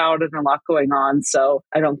very loud and a lot going on. So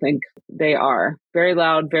I don't think they are. Very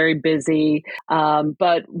loud, very busy.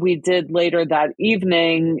 But we did later that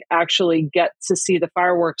evening actually get to see the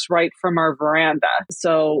fireworks right from our veranda.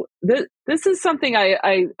 So this is something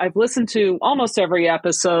I've listened to almost every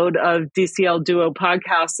episode of DCL Duo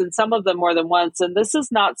podcasts, and some of them more than once. And this is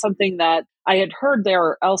not something that I had heard there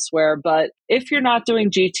or elsewhere, but if you're not doing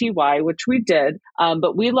GTY, which we did,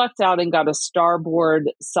 but we lucked out and got a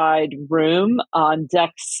starboard side room on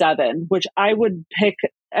deck 7, which I would pick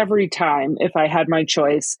every time if I had my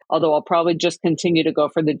choice, although I'll probably just continue to go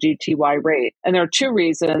for the GTY rate. And there are 2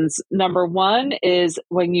 reasons. Number one is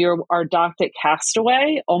when you are docked at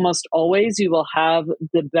Castaway, almost always you will have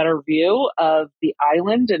the better view of the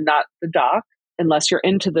island and not the dock, unless you're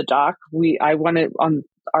into the dock. I wanted on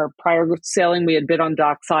our prior sailing, we had been on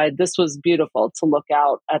dockside. This was beautiful to look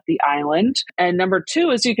out at the island. And number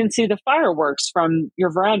 2 is you can see the fireworks from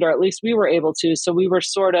your veranda, or at least we were able to. So we were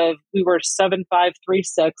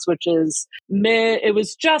 7536, which is it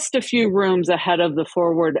was just a few rooms ahead of the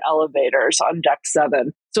forward elevators on deck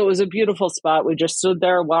 7. So it was a beautiful spot. We just stood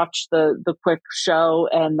there, watched the quick show,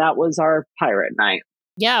 and that was our pirate night.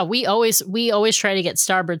 Yeah, we always try to get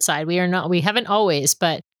starboard side. We haven't always,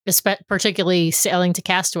 but particularly sailing to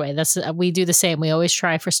Castaway, we do the same. We always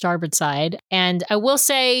try for starboard side. And I will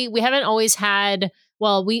say we haven't always had,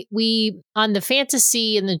 well, we on the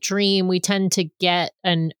Fantasy and the Dream, we tend to get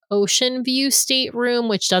an ocean view stateroom,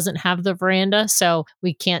 which doesn't have the veranda. So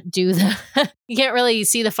we can't do you can't really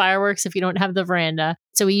see the fireworks if you don't have the veranda.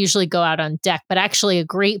 So we usually go out on deck, but actually a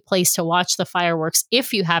great place to watch the fireworks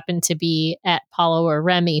if you happen to be at Apollo or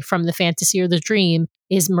Remy from the Fantasy or the Dream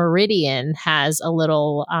is Meridian has a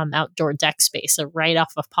little outdoor deck space right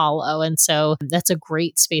off of Apollo. And so that's a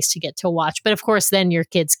great space to get to watch. But of course, then your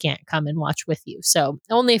kids can't come and watch with you. So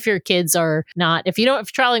only if your kids are not, if you're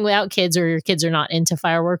traveling without kids or your kids are not into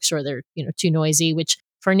fireworks or they're, too noisy, which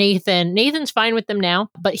for Nathan's fine with them now,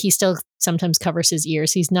 but he still sometimes covers his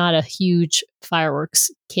ears. He's not a huge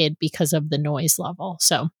fireworks kid because of the noise level.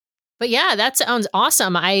 So, but yeah, that sounds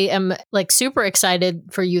awesome. I am super excited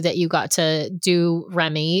for you that you got to do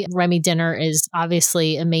Remy. Remy dinner is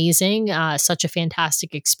obviously amazing. Such a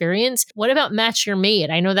fantastic experience. What about Match Your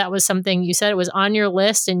Mate? I know that was something you said it was on your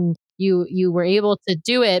list and you were able to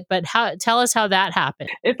do it, but tell us how that happened.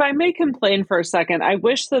 If I may complain for a second, I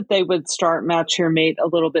wish that they would start Match Your Mate a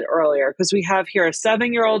little bit earlier, because we have here a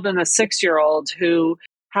 7-year-old and a 6-year-old who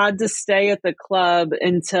had to stay at the club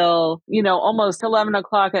until, almost 11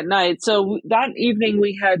 o'clock at night. So that evening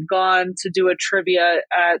we had gone to do a trivia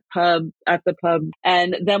at the pub.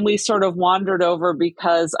 And then we sort of wandered over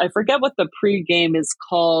because I forget what the pregame is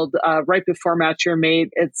called, right before Match Your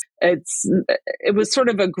Mate. It was sort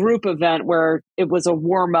of a group event where it was a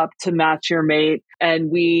warm up to Match Your Mate.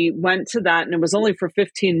 And we went to that and it was only for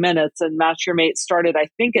 15 minutes and Match Your Mate started, I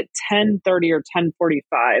think at 10:30 or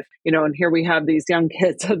 10:45, and here we have these young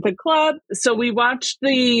kids at the club. So we watched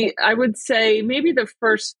I would say maybe the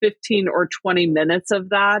first 15 or 20 minutes of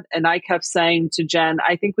that. And I kept saying to Jen,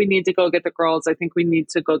 I think we need to go get the girls. I think we need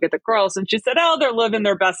to go get the girls. And she said, oh, they're living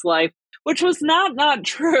their best life, which was not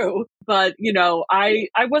true. But,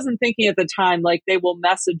 I wasn't thinking at the time, they will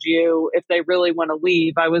message you if they really want to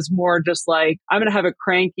leave. I was more just I'm going to have a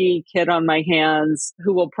cranky kid on my hands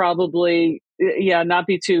who will probably, not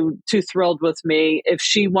be too thrilled with me if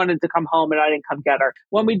she wanted to come home and I didn't come get her.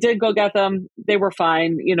 When we did go get them, they were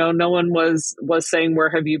fine. No one was saying, where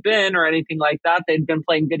have you been or anything like that. They'd been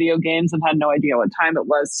playing video games and had no idea what time it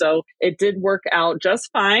was. So it did work out just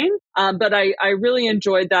fine. But I really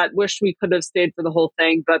enjoyed that. Wished we could have stayed for the whole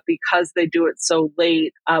thing, but because they do it so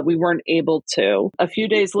late, we weren't able to. A few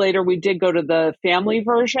days later, we did go to the family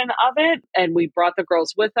version of it and we brought the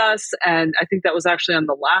girls with us. And I think that was actually on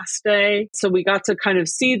the last day. So we got to kind of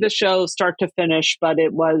see the show start to finish, but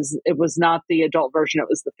it was not the adult version. It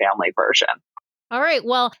was the family version. All right.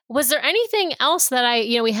 Well, was there anything else that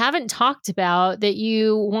we haven't talked about that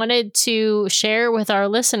you wanted to share with our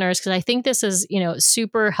listeners? Because I think this is,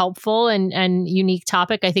 super helpful and unique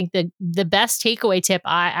topic. I think the best takeaway tip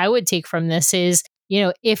I would take from this is,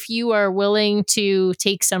 if you are willing to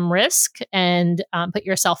take some risk and put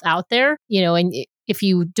yourself out there, and if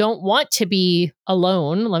you don't want to be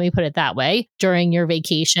alone, let me put it that way, during your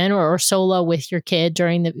vacation or solo with your kid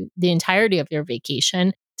during the entirety of your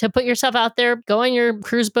vacation, to put yourself out there, go in your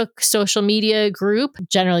cruise book social media group.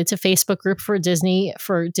 Generally, it's a Facebook group for Disney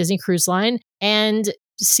Cruise Line, and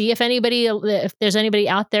see if there's anybody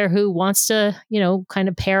out there who wants to, kind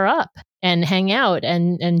of pair up and hang out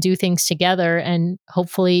and do things together. And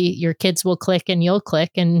hopefully your kids will click and you'll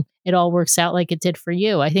click and it all works out like it did for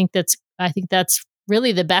you. I think that's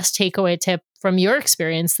really the best takeaway tip from your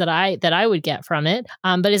experience that I would get from it.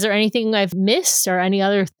 But is there anything I've missed or any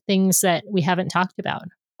other things that we haven't talked about?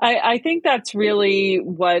 I think that's really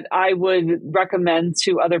what I would recommend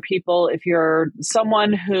to other people. If you're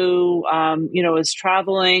someone who, is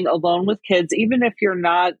traveling alone with kids, even if you're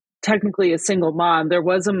not technically a single mom. There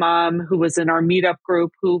was a mom who was in our meetup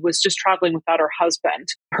group who was just traveling without her husband.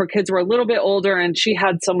 Her kids were a little bit older and she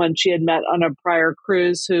had someone she had met on a prior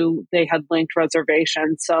cruise who they had linked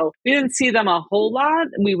reservations. So we didn't see them a whole lot.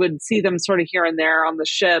 We would see them sort of here and there on the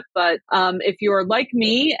ship. But if you're like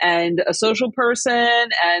me and a social person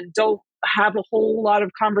and don't have a whole lot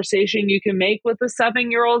of conversation you can make with a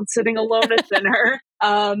 7-year-old sitting alone at dinner.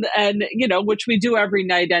 Which we do every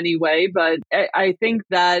night anyway. But I think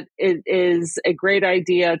that it is a great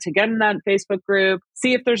idea to get in that Facebook group,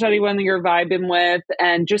 see if there's anyone that you're vibing with,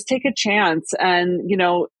 and just take a chance. And,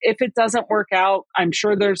 if it doesn't work out, I'm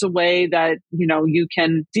sure there's a way that, you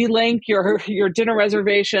can delink your dinner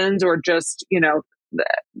reservations or just,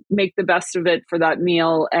 make the best of it for that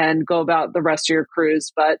meal and go about the rest of your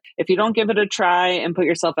cruise. But if you don't give it a try and put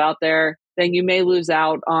yourself out there, then you may lose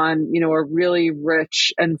out on, a really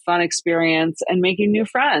rich and fun experience and making new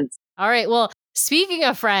friends. All right. Well, speaking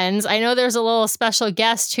of friends, I know there's a little special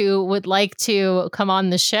guest who would like to come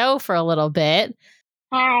on the show for a little bit.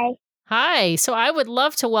 Hi. Hi. So I would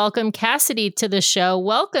love to welcome Cassidy to the show.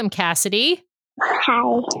 Welcome, Cassidy.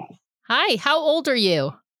 Hi. Hi. How old are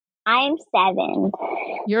you? I'm 7.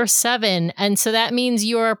 You're 7. And so that means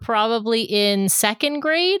you're probably in 2nd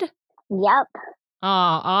grade? Yep.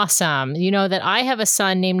 Oh, awesome. You know that I have a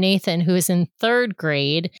son named Nathan who is in 3rd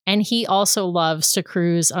grade, and he also loves to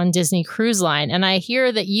cruise on Disney Cruise Line. And I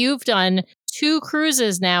hear that you've done 2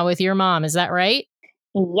 cruises now with your mom. Is that right?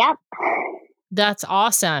 Yep. That's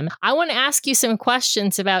awesome. I want to ask you some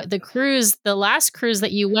questions about the last cruise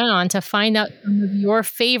that you went on, to find out some of your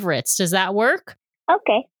favorites. Does that work?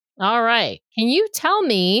 Okay. All right. Can you tell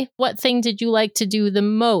me, what thing did you like to do the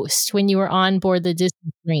most when you were on board the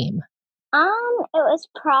Disney Dream? It was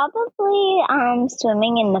probably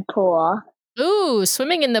swimming in the pool. Ooh,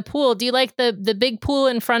 swimming in the pool. Do you like the big pool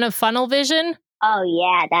in front of Funnel Vision? Oh,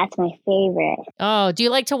 yeah, that's my favorite. Oh, do you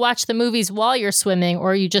like to watch the movies while you're swimming,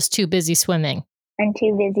 or are you just too busy swimming? I'm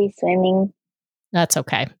too busy swimming. That's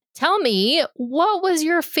okay. Tell me, what was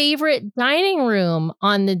your favorite dining room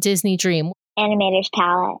on the Disney Dream? Animator's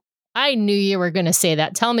Palette. I knew you were going to say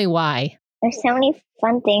that. Tell me why. There's so many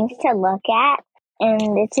fun things to look at,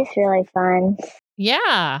 and it's just really fun.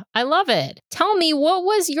 Yeah, I love it. Tell me, what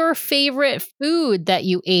was your favorite food that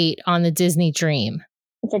you ate on the Disney Dream?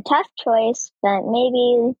 It's a tough choice, but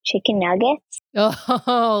maybe chicken nuggets.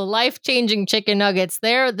 Oh, life-changing chicken nuggets.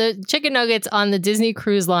 The chicken nuggets on the Disney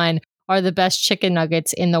Cruise Line are the best chicken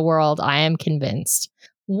nuggets in the world, I am convinced.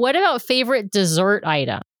 What about favorite dessert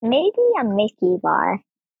item? Maybe a Mickey bar.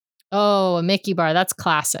 Oh, a Mickey bar. That's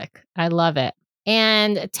classic. I love it.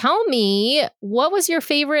 And tell me, what was your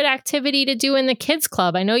favorite activity to do in the kids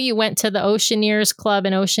club? I know you went to the Oceaneers Club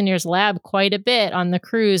and Oceaneers Lab quite a bit on the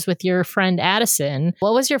cruise with your friend Addison.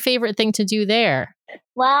 What was your favorite thing to do there?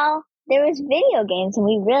 Well, there was video games and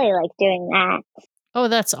we really liked doing that. Oh,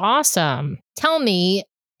 that's awesome. Tell me,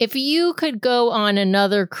 if you could go on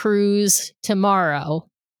another cruise tomorrow,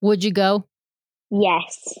 would you go?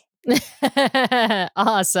 Yes.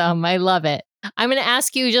 Awesome. I love it. I'm going to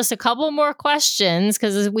ask you just a couple more questions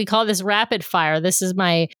because we call this rapid fire. This is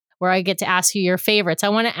where I get to ask you your favorites. I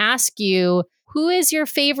want to ask you, who is your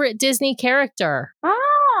favorite Disney character? My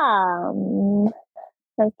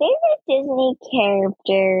favorite Disney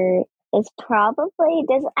character is probably,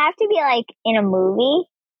 does it have to be like in a movie?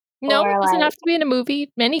 No, it doesn't have to be in a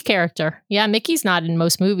movie. Any character. Yeah, Mickey's not in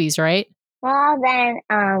most movies, right? Well, then,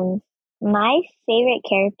 my favorite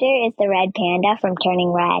character is the red panda from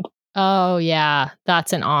Turning Red. Oh, yeah.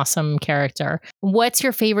 That's an awesome character. What's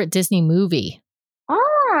your favorite Disney movie?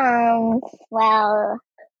 Well,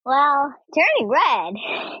 Turning Red.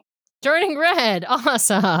 Turning Red.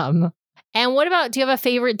 Awesome. And what about, do you have a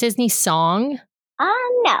favorite Disney song?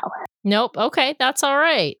 No. Nope. Okay. That's all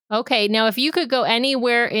right. Okay. Now, if you could go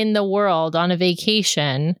anywhere in the world on a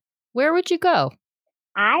vacation, where would you go?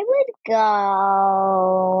 I would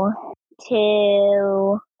go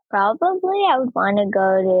I would want to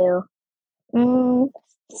go to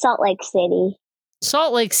Salt Lake City.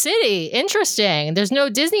 Salt Lake City. Interesting. There's no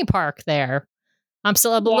Disney park there. I'm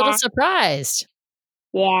still a little surprised.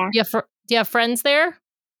 Yeah. Do you have friends there?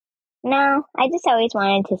 No, I just always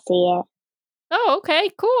wanted to see it. Oh, okay,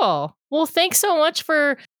 cool. Well, thanks so much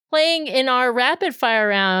for playing in our rapid fire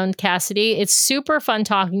round, Cassidy. It's super fun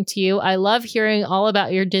talking to you. I love hearing all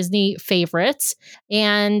about your Disney favorites.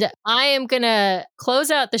 And I am going to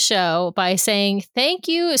close out the show by saying thank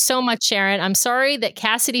you so much, Sharon. I'm sorry that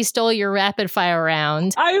Cassidy stole your rapid fire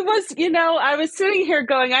round. I was sitting here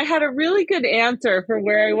going, I had a really good answer for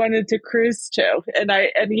where I wanted to cruise to. And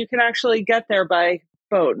you can actually get there by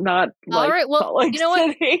boat, not like all right. Well, Salt Lake you know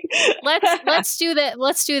City. what? Let's do that.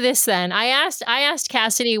 Let's do this then. I asked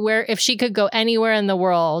Cassidy where if she could go anywhere in the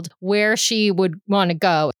world, where she would want to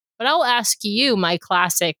go. But I'll ask you my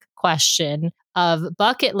classic question of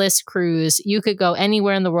bucket list cruise. You could go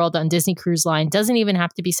anywhere in the world on Disney Cruise Line. Doesn't even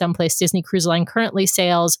have to be someplace Disney Cruise Line currently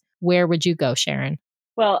sails. Where would you go, Sharon?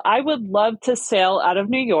 Well, I would love to sail out of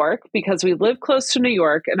New York because we live close to New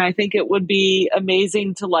York. And I think it would be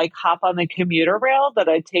amazing to hop on the commuter rail that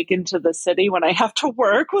I take into the city when I have to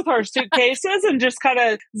work with our suitcases and just kind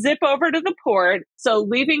of zip over to the port. So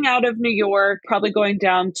leaving out of New York, probably going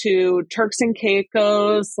down to Turks and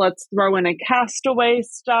Caicos. Let's throw in a Castaway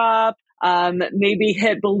stop. Maybe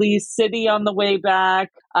hit Belize City on the way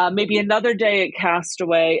back, maybe another day at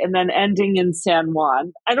Castaway, and then ending in San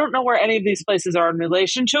Juan. I don't know where any of these places are in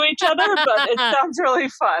relation to each other, but it sounds really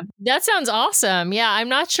fun. That sounds awesome. Yeah, I'm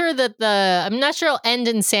not sure it'll end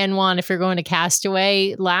in San Juan if you're going to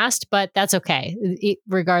Castaway last, but that's okay.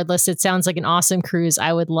 Regardless, it sounds like an awesome cruise.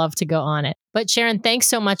 I would love to go on it. But Sharon, thanks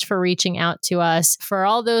so much for reaching out to us. For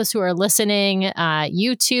all those who are listening,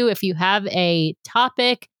 you too, if you have a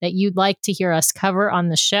topic that you'd like to hear us cover on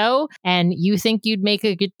the show and you think you'd make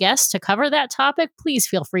a good guest to cover that topic, please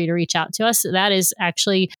feel free to reach out to us. That is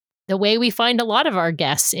actually the way we find a lot of our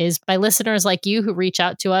guests is by listeners like you who reach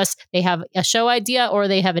out to us. They have a show idea or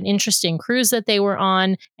they have an interesting cruise that they were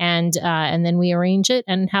on, and then we arrange it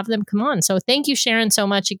and have them come on. So thank you, Sharon, so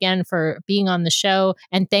much again for being on the show.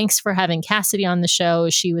 And thanks for having Cassidy on the show.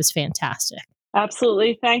 She was fantastic.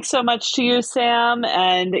 Absolutely. Thanks so much to you, Sam.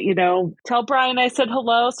 And, tell Brian I said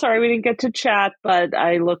hello. Sorry we didn't get to chat, but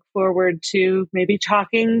I look forward to maybe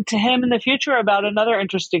talking to him in the future about another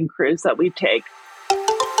interesting cruise that we take.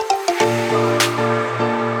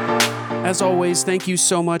 As always, thank you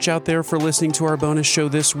so much out there for listening to our bonus show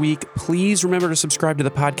this week. Please remember to subscribe to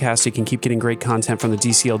the podcast so you can keep getting great content from the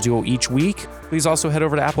DCL Duo each week. Please also head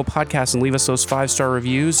over to Apple Podcasts and leave us those 5-star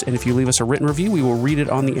reviews. And if you leave us a written review, we will read it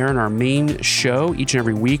on the air in our main show each and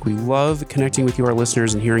every week. We love connecting with you, our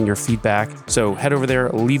listeners, and hearing your feedback. So head over there,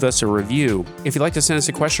 leave us a review. If you'd like to send us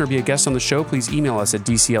a question or be a guest on the show, please email us at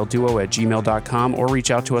dclduo@gmail.com or reach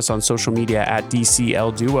out to us on social media at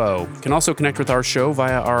DCLDuo. You can also connect with our show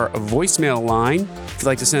via our voicemail line. If you'd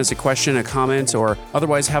like to send us a question, a comment, or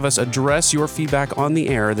otherwise have us address your feedback on the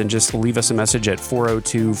air, then just leave us a message at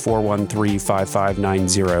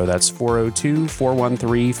 402-413-5590. That's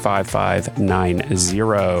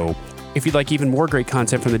 402-413-5590. If you'd like even more great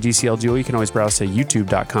content from the DCL Duo, you can always browse to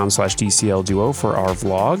youtube.com/DCL Duo for our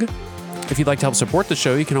vlog. If you'd like to help support the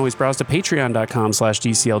show, you can always browse to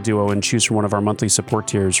patreon.com/DCL Duo and choose from one of our monthly support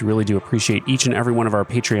tiers. We really do appreciate each and every one of our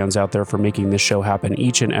Patreons out there for making this show happen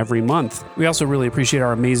each and every month. We also really appreciate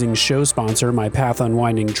our amazing show sponsor, My Path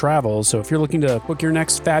Unwinding Travel. So if you're looking to book your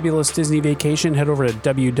next fabulous Disney vacation, head over to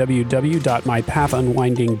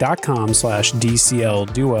www.mypathunwinding.com/DCL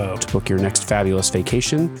Duo to book your next fabulous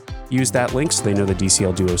vacation. Use that link so they know the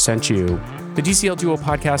DCL Duo sent you. The DCL Duo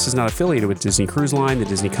podcast is not affiliated with Disney Cruise Line, the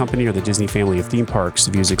Disney Company, or the Disney family of theme parks.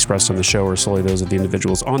 The views expressed on the show are solely those of the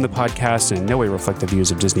individuals on the podcast and in no way reflect the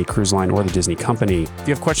views of Disney Cruise Line or the Disney Company. If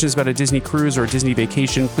you have questions about a Disney cruise or a Disney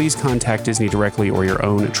vacation, please contact Disney directly or your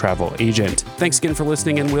own travel agent. Thanks again for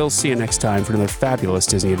listening, and we'll see you next time for another fabulous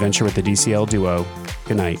Disney adventure with the DCL Duo.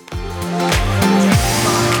 Good night.